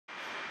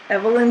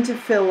Evelyn to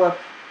Philip,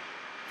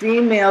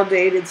 female,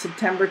 dated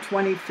September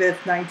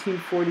 25th,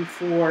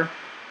 1944.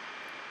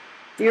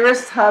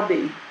 Dearest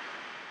hubby,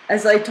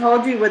 as I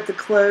told you at the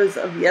close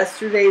of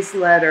yesterday's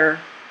letter,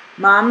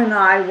 Mom and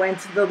I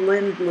went to the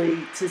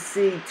Lindley to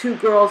see Two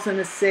Girls and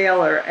a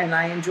Sailor, and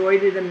I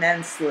enjoyed it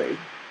immensely.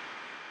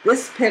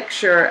 This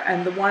picture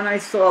and the one I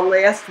saw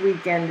last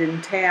weekend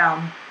in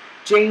town,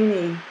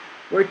 Janie,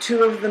 were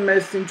two of the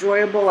most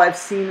enjoyable I've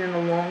seen in a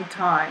long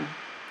time.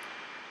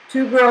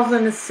 Two Girls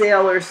and a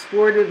Sailor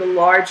sported a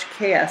large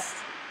cast,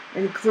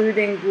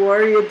 including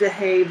Gloria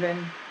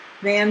DeHaven,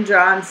 Van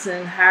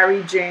Johnson,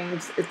 Harry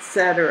James,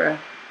 etc.,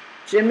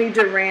 Jimmy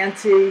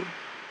Durante,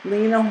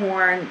 Lena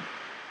Horne,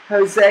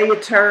 Hosea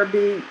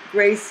Turby,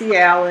 Gracie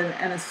Allen,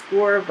 and a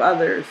score of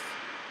others.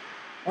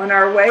 On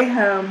our way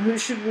home, who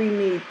should we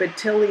meet but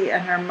Tilly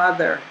and her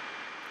mother?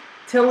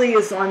 Tilly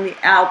is on the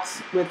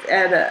outs with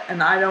Etta,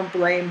 and I don't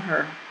blame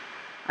her.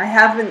 I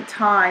haven't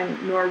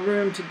time nor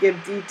room to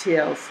give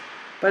details,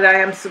 but I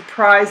am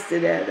surprised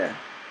at Etta.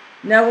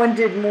 No one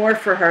did more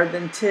for her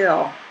than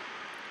Till.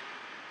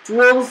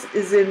 Jules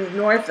is in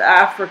North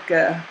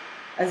Africa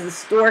as a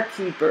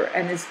storekeeper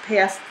and is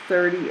past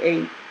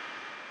 38.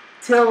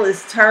 Till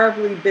is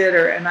terribly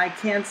bitter, and I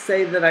can't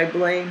say that I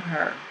blame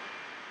her.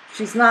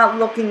 She's not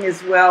looking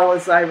as well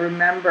as I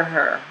remember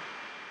her.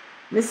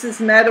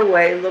 Mrs.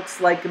 Medaway looks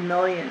like a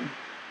million.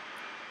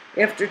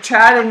 After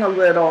chatting a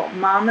little,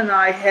 Mom and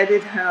I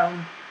headed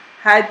home,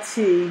 had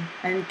tea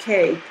and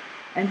cake,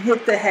 and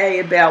hit the hay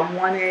about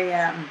 1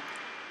 a.m.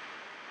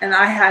 And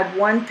I had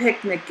one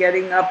picnic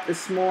getting up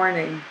this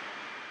morning.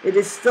 It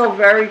is still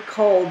very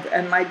cold,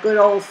 and my good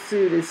old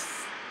suit is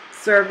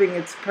serving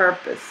its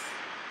purpose.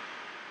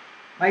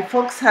 My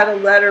folks had a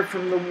letter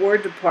from the War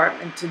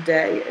Department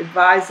today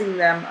advising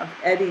them of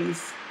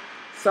Eddie's,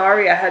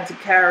 sorry I had to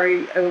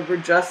carry over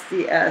just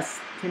the S,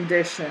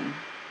 condition.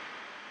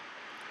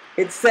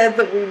 It said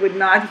that we would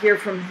not hear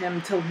from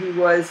him till he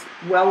was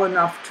well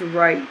enough to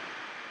write.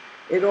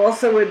 It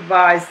also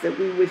advised that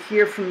we would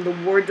hear from the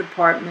War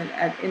Department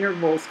at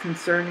intervals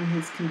concerning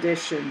his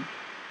condition.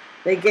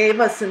 They gave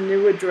us a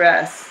new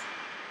address,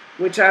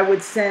 which I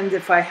would send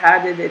if I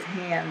had it at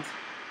hand.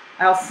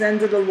 I'll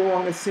send it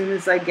along as soon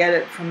as I get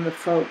it from the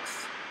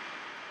folks.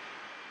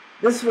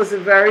 This was a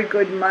very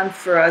good month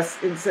for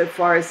us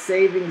insofar as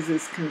savings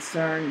is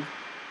concerned.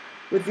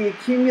 With the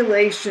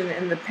accumulation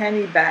in the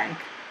penny bank,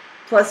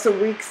 plus a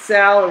week's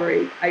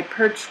salary, I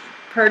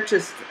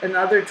purchased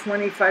another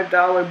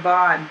 $25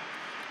 bond,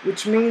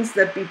 which means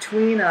that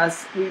between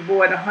us, we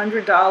bought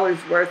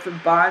 $100 worth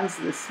of bonds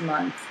this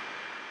month,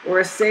 or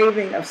a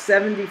saving of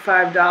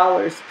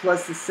 $75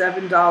 plus a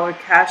 $7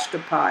 cash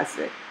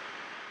deposit.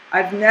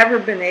 I've never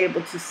been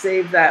able to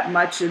save that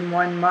much in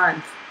 1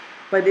 month,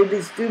 but it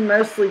is due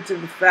mostly to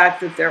the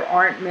fact that there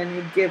aren't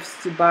many gifts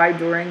to buy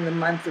during the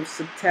month of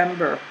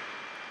September.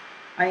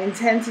 I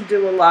intend to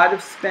do a lot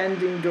of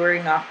spending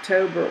during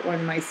October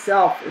on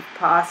myself if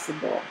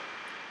possible.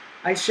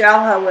 I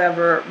shall,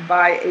 however,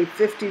 buy a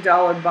 $50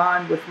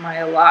 bond with my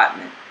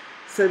allotment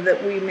so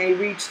that we may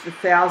reach the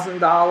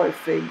 $1,000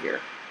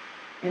 figure.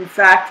 In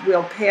fact,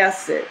 we'll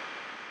pass it,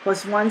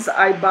 because once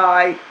I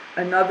buy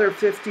another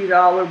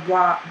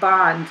 $50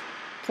 bond,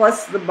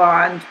 plus the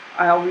bond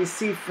I'll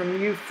receive from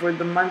you for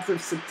the month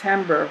of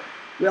September,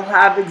 we'll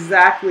have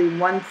exactly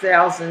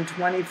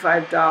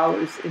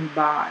 $1,025 in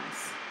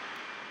bonds.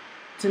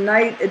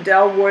 Tonight,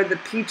 Adele wore the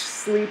peach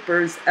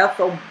sleepers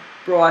Ethel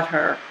brought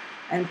her,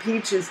 and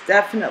peach is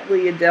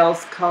definitely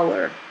Adele's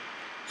color.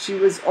 She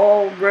was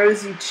all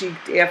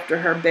rosy-cheeked after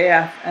her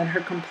bath, and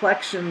her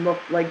complexion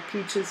looked like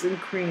peaches and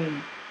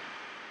cream.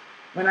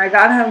 When I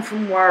got home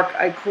from work,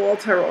 I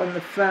called her on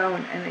the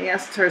phone and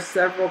asked her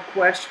several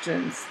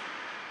questions.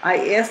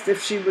 I asked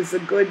if she was a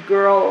good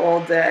girl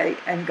all day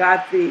and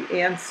got the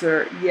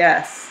answer,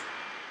 yes.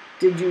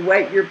 Did you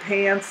wet your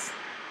pants?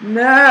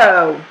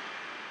 No.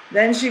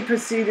 Then she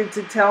proceeded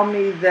to tell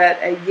me that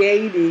a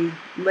lady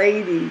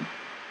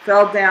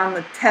fell down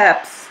the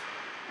steps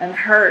and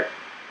hurt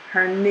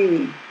her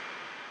knee.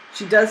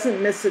 She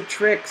doesn't miss a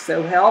trick,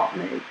 so help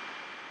me.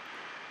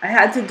 I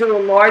had to do a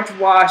large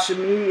wash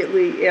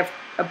immediately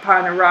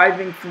upon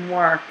arriving from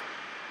work.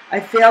 I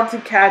failed to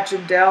catch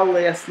Adele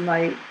last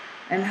night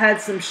and had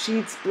some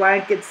sheets,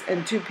 blankets,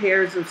 and 2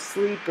 pairs of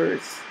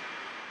sleepers.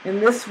 In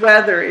this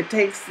weather, it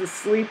takes the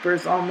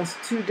sleepers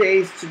almost 2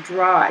 days to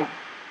dry,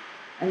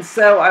 and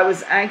so I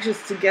was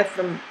anxious to get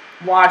them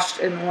washed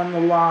and on the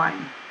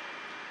line.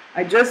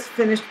 I just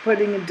finished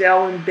putting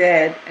Adele in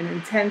bed and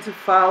intend to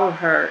follow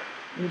her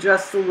in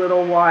just a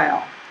little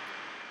while.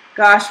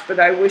 Gosh, but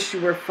I wish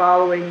you were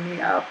following me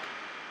up.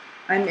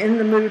 I'm in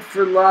the mood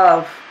for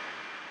love.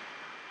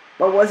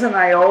 But wasn't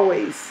I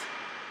always?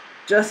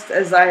 Just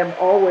as I am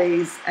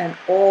always and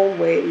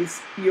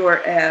always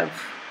your Ev.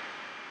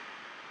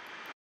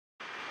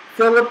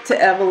 Philip to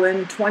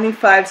Evelyn,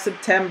 25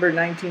 September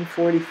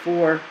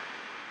 1944.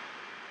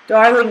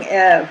 Darling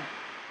Ev,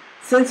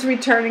 since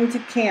returning to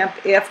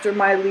camp after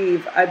my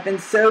leave, I've been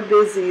so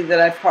busy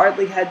that I've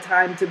hardly had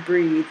time to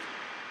breathe.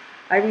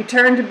 I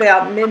returned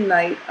about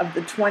midnight of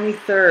the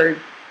 23rd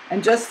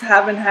and just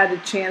haven't had a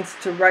chance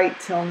to write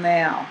till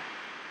now.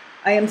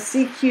 I am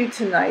CQ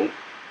tonight,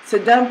 so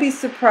don't be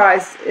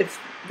surprised if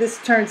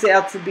this turns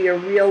out to be a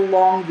real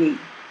longie.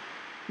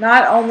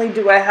 Not only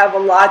do I have a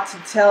lot to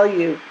tell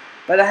you,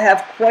 but I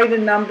have quite a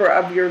number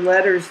of your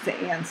letters to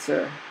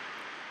answer.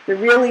 There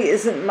really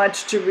isn't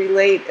much to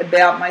relate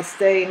about my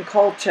stay in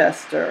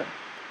Colchester.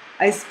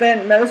 I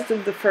spent most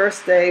of the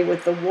first day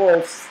with the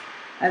Wolfs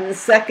and the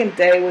second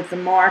day with the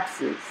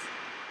Markses.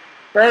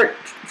 Bert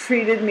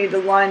treated me to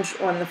lunch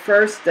on the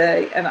first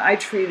day, and I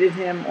treated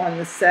him on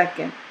the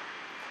second.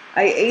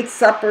 I ate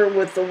supper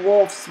with the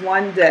Wolfs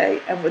one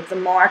day and with the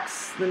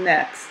Marks the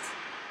next.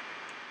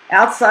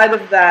 Outside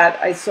of that,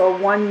 I saw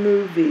one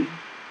movie,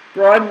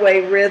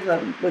 Broadway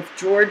Rhythm, with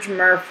George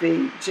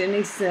Murphy,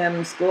 Ginny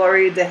Simms,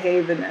 Gloria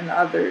DeHaven, and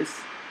others.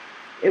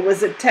 It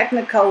was a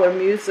Technicolor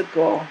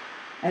musical,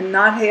 and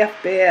not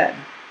half bad.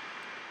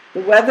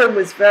 The weather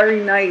was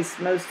very nice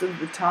most of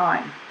the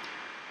time.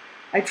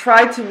 I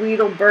tried to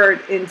wheedle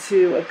Bert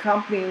into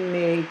accompanying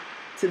me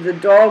to the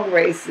dog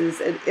races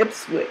at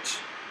Ipswich,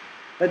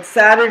 but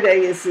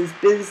Saturday is his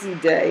busy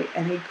day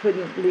and he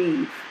couldn't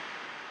leave.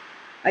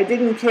 I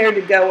didn't care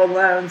to go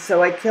alone,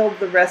 so I killed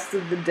the rest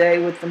of the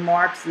day with the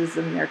Markses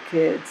and their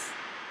kids.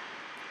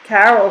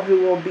 Carol,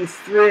 who will be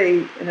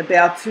 3 in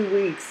about 2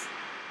 weeks,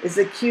 is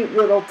a cute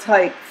little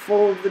tyke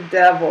full of the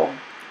devil.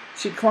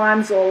 She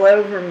climbs all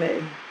over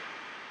me.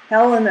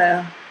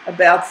 Helena,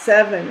 about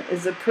 7,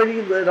 is a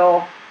pretty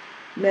little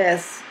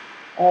miss,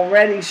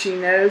 already she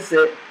knows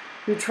it,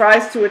 who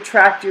tries to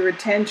attract your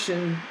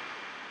attention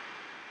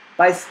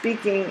by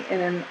speaking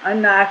in an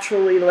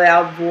unnaturally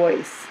loud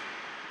voice.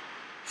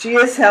 She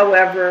is,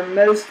 however,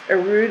 most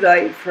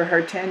erudite for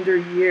her tender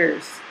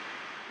years.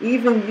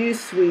 Even you,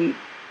 sweet,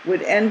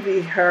 would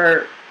envy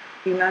her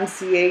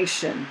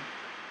enunciation.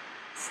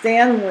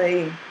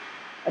 Stanley,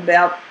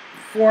 about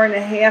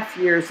 4.5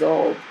 years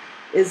old,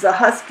 is a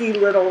husky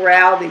little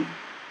rowdy,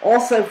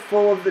 also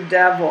full of the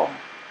devil.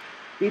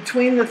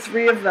 Between the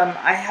 3 of them,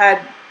 I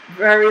had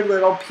very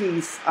little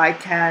peace, I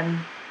can,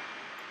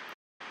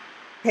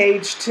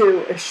 page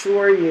 2,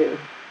 assure you.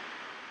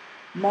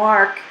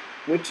 Mark,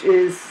 which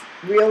is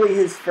really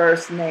his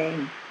first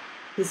name,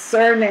 his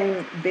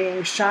surname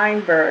being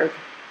Scheinberg,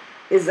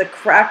 is a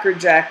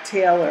crackerjack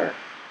tailor,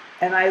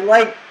 and I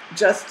like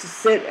just to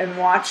sit and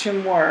watch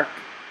him work.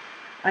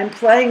 I'm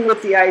playing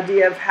with the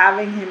idea of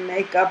having him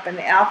make up an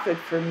outfit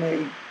for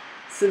me,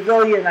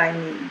 civilian I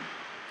mean.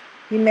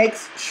 He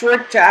makes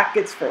short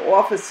jackets for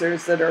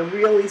officers that are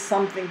really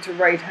something to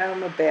write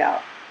home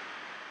about.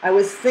 I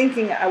was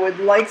thinking I would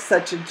like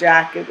such a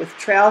jacket with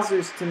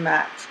trousers to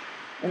match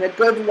and a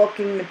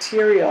good-looking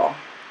material.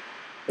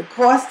 The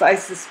cost, I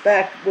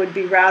suspect, would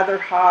be rather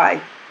high,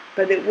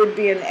 but it would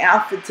be an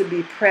outfit to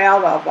be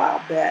proud of,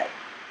 I'll bet.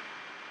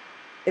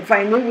 If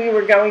I knew we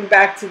were going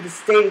back to the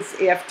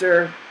States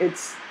after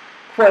it's,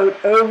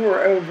 quote,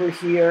 over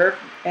here,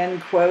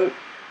 end quote,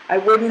 I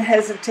wouldn't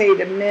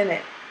hesitate a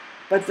minute,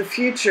 but the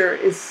future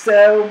is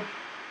so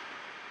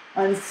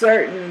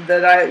uncertain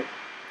that I'm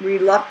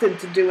reluctant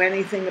to do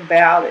anything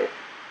about it.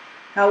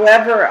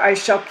 However, I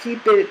shall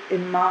keep it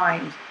in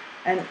mind,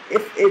 and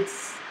if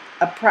it's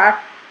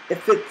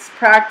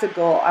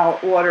practical, I'll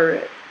order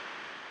it.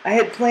 I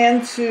had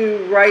planned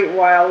to write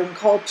while in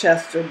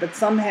Colchester, but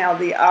somehow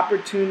the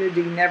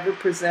opportunity never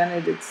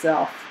presented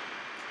itself.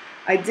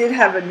 I did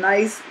have a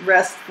nice,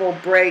 restful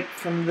break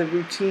from the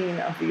routine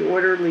of the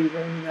orderly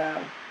room,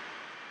 though.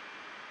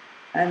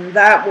 And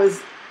that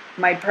was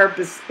my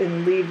purpose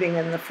in leaving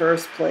in the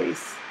first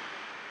place.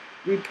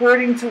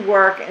 Reporting to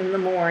work in the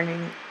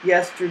morning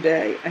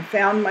yesterday, I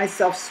found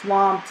myself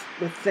swamped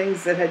with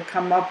things that had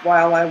come up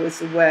while I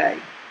was away.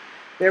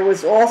 There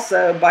was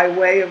also, by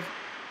way of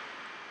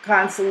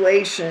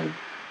consolation,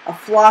 a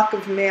flock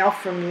of mail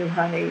from you,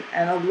 honey,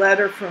 and a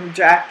letter from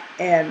Jack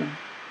N.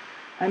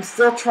 I'm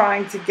still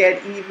trying to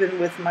get even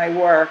with my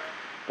work,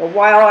 but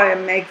while I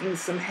am making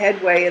some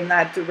headway in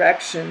that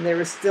direction,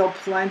 there is still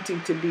plenty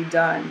to be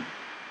done.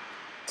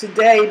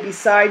 Today,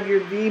 beside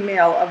your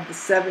email of the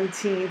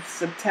 17th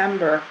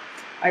September,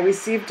 I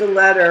received a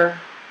letter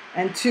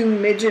and 2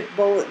 midget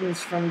bulletins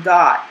from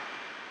Dot,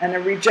 and a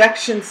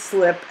rejection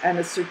slip and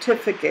a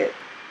certificate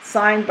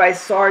signed by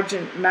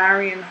Sergeant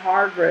Marion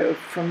Hargrove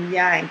from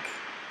Yank.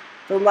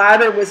 The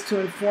latter was to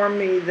inform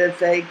me that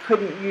they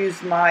couldn't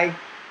use my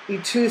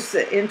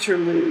Etusa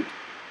interlude,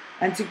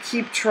 and to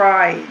keep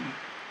trying.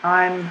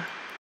 I'm,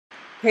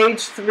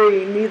 page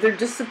 3, neither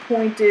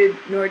disappointed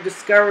nor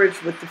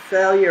discouraged with the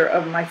failure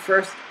of my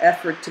first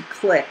effort to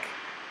click.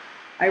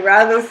 I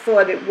rather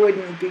thought it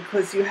wouldn't,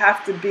 because you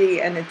have to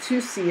be an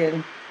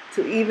Etusian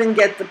to even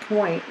get the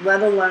point,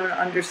 let alone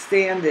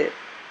understand it.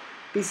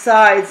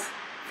 Besides,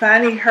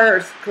 Fanny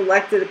Hurst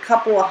collected a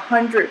couple of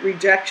 100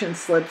 rejection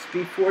slips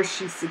before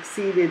she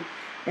succeeded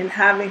in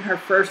having her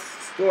first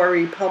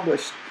story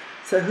published,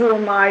 so who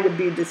am I to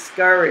be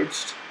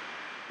discouraged?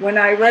 When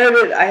I wrote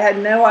it, I had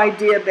no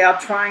idea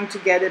about trying to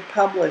get it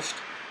published,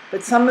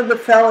 but some of the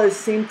fellows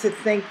seemed to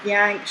think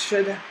Yank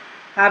should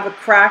have a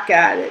crack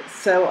at it,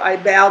 so I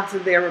bowed to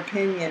their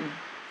opinion.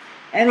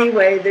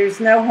 Anyway, there's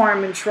no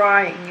harm in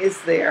trying,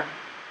 is there?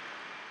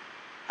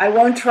 I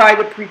won't try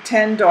to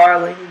pretend,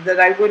 darling, that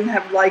I wouldn't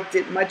have liked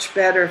it much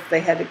better if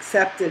they had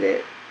accepted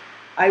it.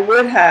 I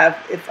would have,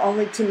 if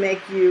only to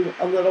make you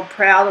a little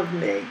proud of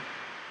me.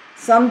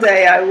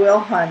 Someday I will,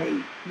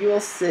 honey. You'll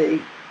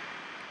see.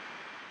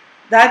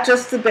 That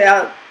just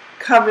about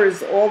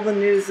covers all the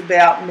news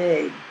about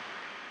me.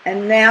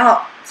 And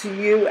now to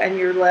you and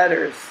your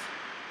letters.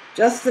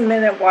 Just a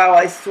minute while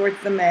I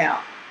sort them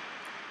out.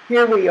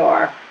 Here we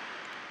are.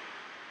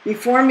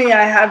 Before me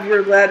I have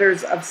your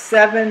letters of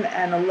 7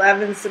 and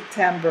 11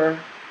 September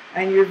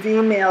and your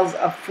emails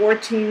of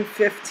 14,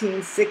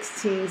 15,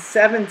 16,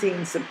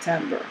 17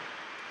 September.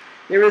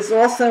 There is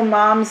also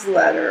Mom's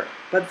letter,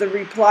 but the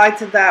reply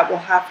to that will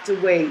have to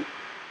wait,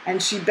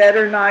 and she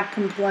better not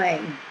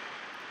complain.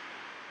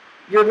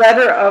 Your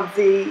letter of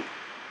the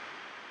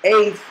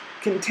 8th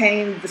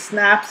contained the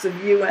snaps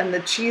of you and the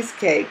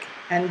cheesecake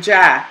and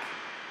Jack.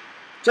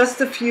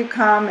 Just a few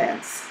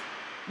comments.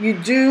 You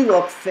do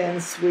look thin,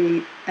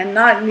 sweet, and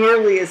not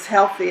nearly as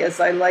healthy as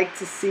I like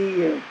to see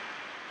you.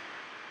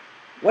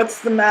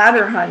 What's the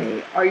matter,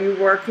 honey? Are you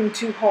working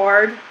too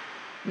hard?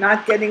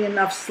 Not getting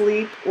enough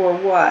sleep, or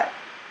what?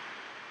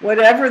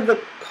 Whatever the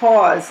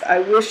cause, I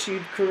wish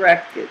you'd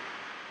correct it.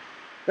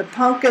 The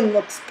pumpkin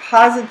looks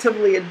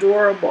positively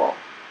adorable,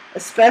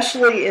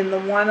 especially in the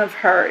one of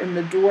her in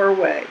the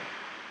doorway.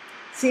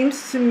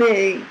 Seems to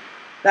me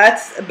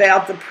that's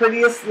about the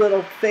prettiest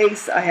little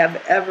face I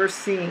have ever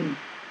seen.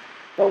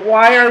 But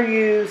why are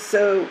you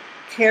so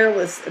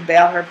careless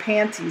about her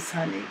panties,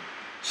 honey?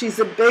 She's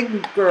a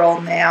big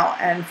girl now,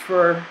 and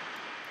for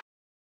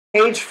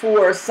age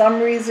 4,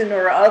 some reason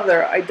or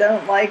other, I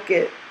don't like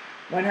it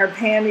when her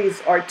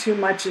panties are too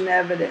much in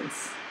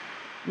evidence.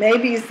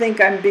 Maybe you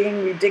think I'm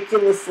being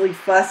ridiculously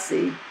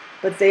fussy,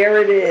 but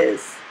there it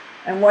is.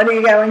 And what are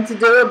you going to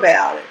do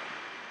about it?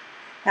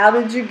 How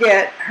did you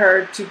get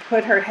her to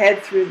put her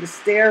head through the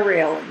stair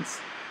railings?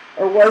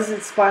 Or was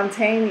it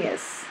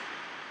spontaneous?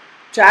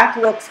 Jack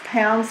looks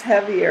pounds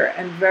heavier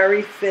and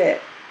very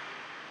fit.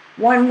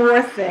 One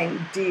more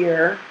thing,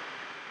 dear.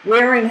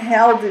 Where in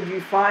hell did you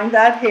find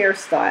that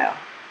hairstyle?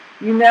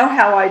 You know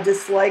how I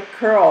dislike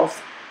curls,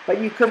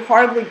 but you could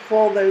hardly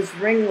call those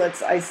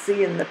ringlets I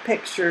see in the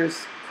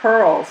pictures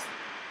curls.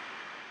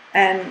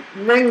 And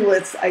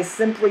ringlets I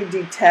simply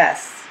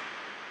detest.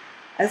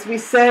 As we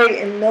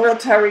say in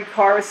military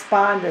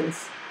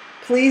correspondence,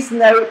 please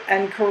note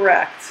and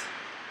correct.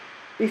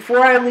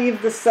 Before I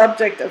leave the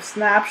subject of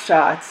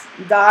snapshots,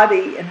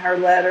 Dottie, in her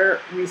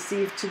letter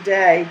received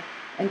today,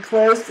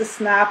 enclosed a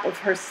snap of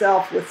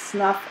herself with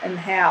Snuff and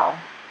Hal.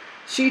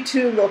 She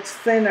too looks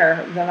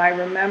thinner than I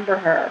remember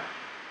her.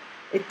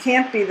 It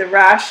can't be the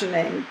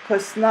rationing,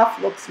 because Snuff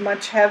looks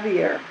much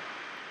heavier.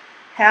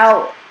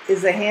 Hal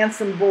is a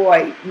handsome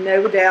boy,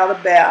 no doubt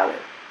about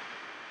it.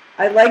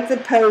 I like the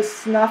post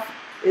Snuff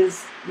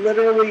is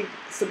literally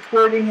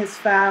supporting his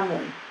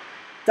family.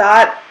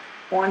 Dot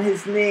on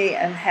his knee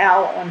and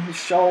Hal on his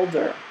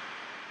shoulder.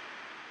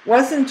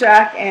 Wasn't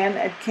Jack Ann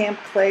at Camp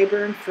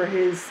Claiborne for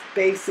his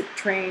basic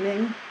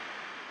training?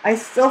 I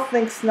still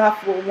think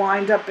Snuff will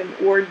wind up in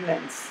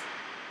ordnance.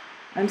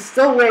 I'm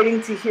still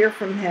waiting to hear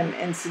from him,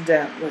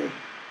 incidentally.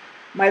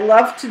 My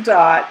love to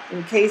Dot,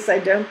 in case I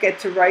don't get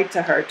to write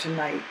to her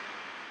tonight.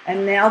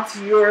 And now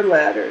to your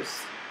letters.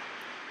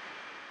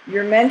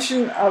 Your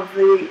mention of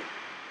the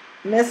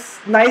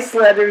nice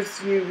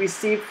letters you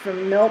received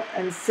from Milt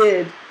and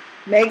Sid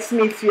makes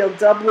me feel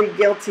doubly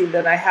guilty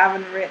that I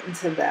haven't written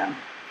to them.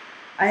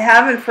 I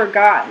haven't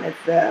forgotten it,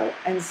 though,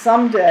 and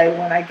someday,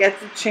 when I get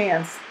the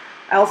chance,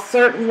 I'll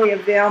certainly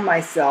avail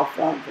myself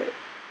of it.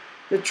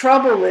 The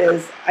trouble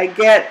is, I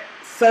get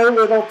so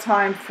little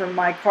time for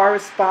my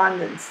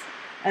correspondence,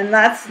 and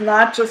that's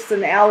not just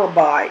an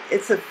alibi,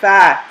 it's a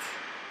fact.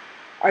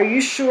 Are you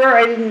sure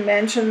I didn't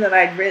mention that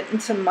I'd written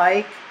to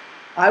Mike?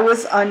 I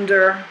was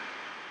under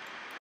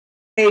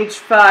page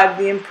 5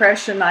 the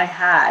impression I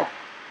had.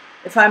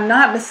 If I'm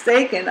not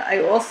mistaken, I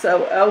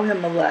also owe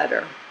him a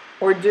letter.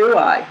 Or do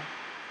I?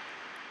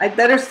 I'd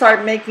better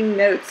start making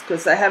notes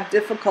because I have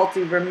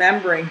difficulty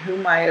remembering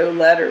whom I owe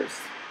letters.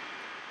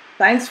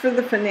 Thanks for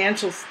the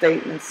financial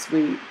statement,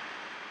 sweet.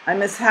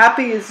 I'm as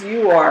happy as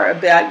you are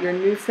about your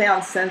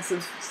newfound sense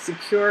of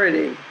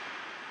security.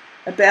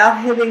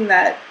 About hitting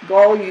that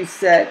goal you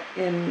set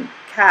in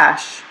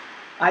cash,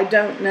 I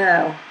don't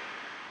know.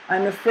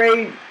 I'm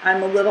afraid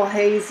I'm a little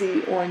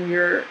hazy on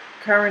your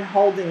current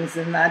holdings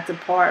in that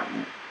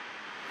department.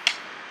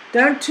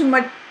 Don't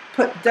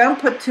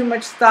put too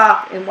much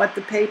stock in what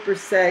the papers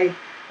say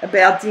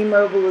about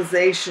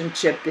demobilization,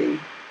 Chippy.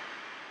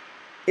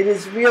 It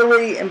is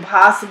really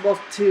impossible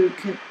to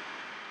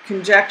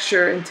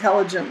conjecture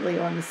intelligently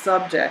on the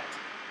subject.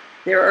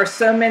 There are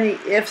so many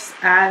ifs,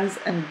 ands,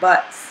 and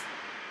buts.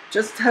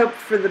 Just hope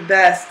for the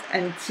best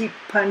and keep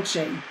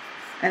punching.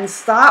 And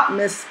stop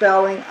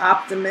misspelling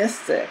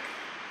optimistic.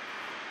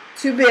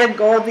 Too bad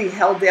Goldie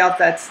held out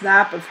that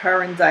snap of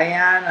her and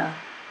Diana.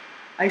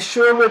 I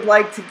sure would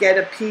like to get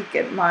a peek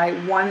at my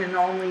one and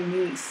only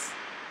niece.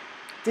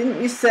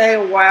 Didn't you say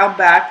a while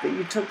back that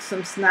you took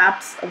some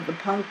snaps of the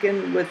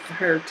pumpkin with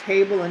her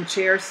table and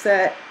chair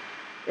set?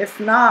 If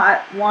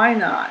not, why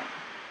not?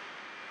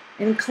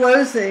 In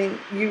closing,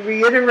 you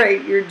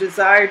reiterate your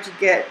desire to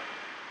get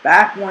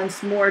back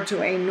once more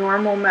to a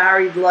normal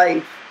married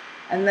life,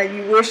 and that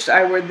you wished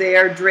I were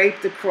there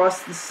draped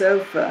across the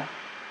sofa.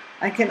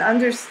 I can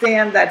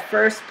understand that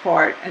first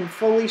part and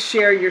fully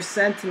share your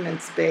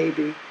sentiments,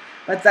 baby,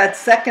 but that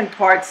second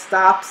part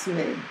stops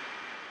me.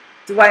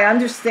 Do I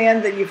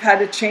understand that you've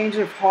had a change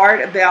of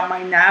heart about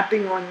my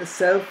napping on the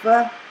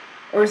sofa?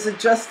 Or is it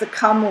just a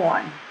come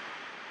on?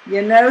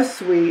 You know,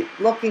 sweet,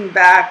 looking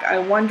back, I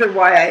wonder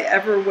why I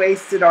ever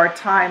wasted our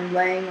time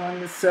laying on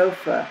the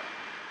sofa.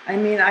 I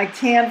mean, I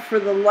can't for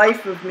the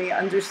life of me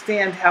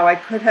understand how I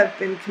could have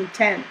been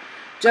content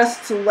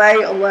just to lay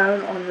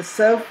alone on the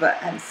sofa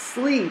and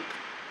sleep.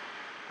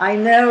 I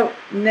know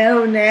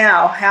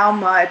now how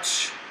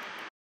much,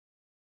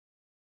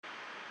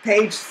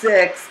 page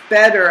 6,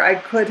 better I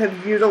could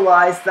have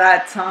utilized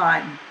that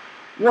time.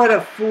 What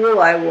a fool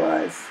I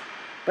was.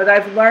 But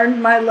I've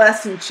learned my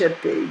lesson,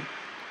 Chippy.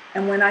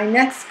 And when I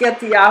next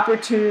get the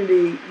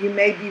opportunity, you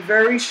may be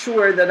very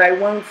sure that I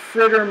won't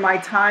fritter my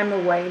time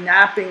away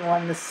napping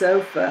on the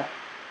sofa.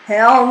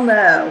 Hell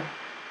no.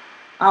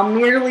 I'll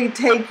merely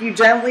take you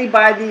gently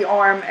by the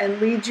arm and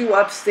lead you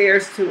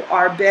upstairs to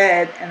our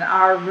bed and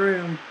our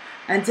room,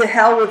 and to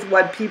hell with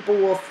what people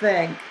will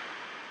think.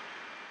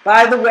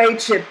 By the way,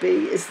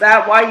 Chippy, is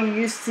that why you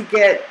used to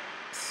get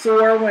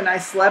sore when I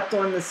slept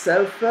on the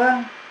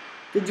sofa?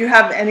 Did you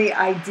have any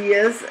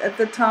ideas at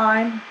the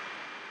time?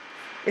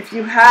 If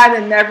you had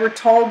and never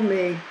told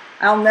me,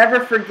 I'll never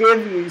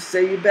forgive you, so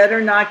you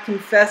better not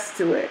confess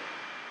to it.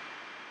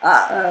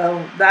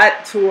 Uh-oh,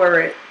 that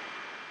tore it.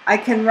 I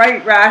can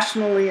write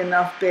rationally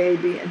enough,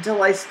 baby,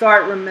 until I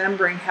start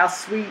remembering how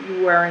sweet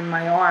you were in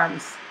my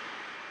arms.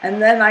 And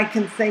then I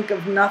can think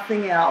of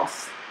nothing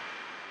else.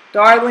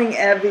 Darling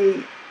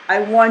Evie,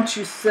 I want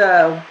you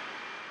so.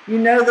 You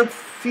know the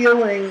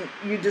feeling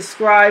you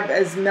describe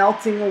as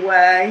melting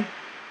away?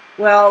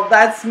 Well,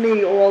 that's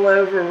me all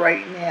over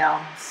right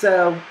now.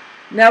 So,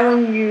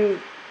 knowing you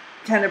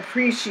can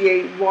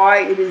appreciate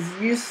why it is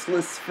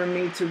useless for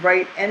me to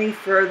write any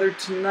further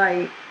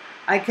tonight,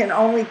 I can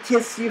only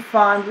kiss you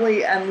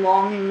fondly and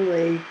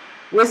longingly,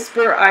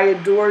 whisper I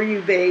adore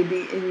you,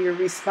 baby, in your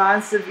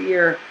responsive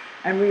ear,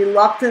 and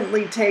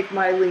reluctantly take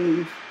my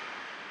leave.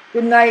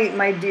 Good night,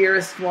 my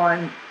dearest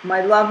one.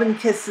 My love and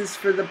kisses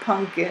for the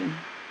pumpkin.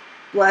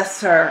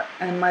 Bless her,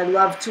 and my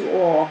love to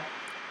all.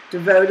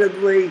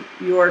 Devotedly,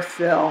 your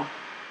Phil.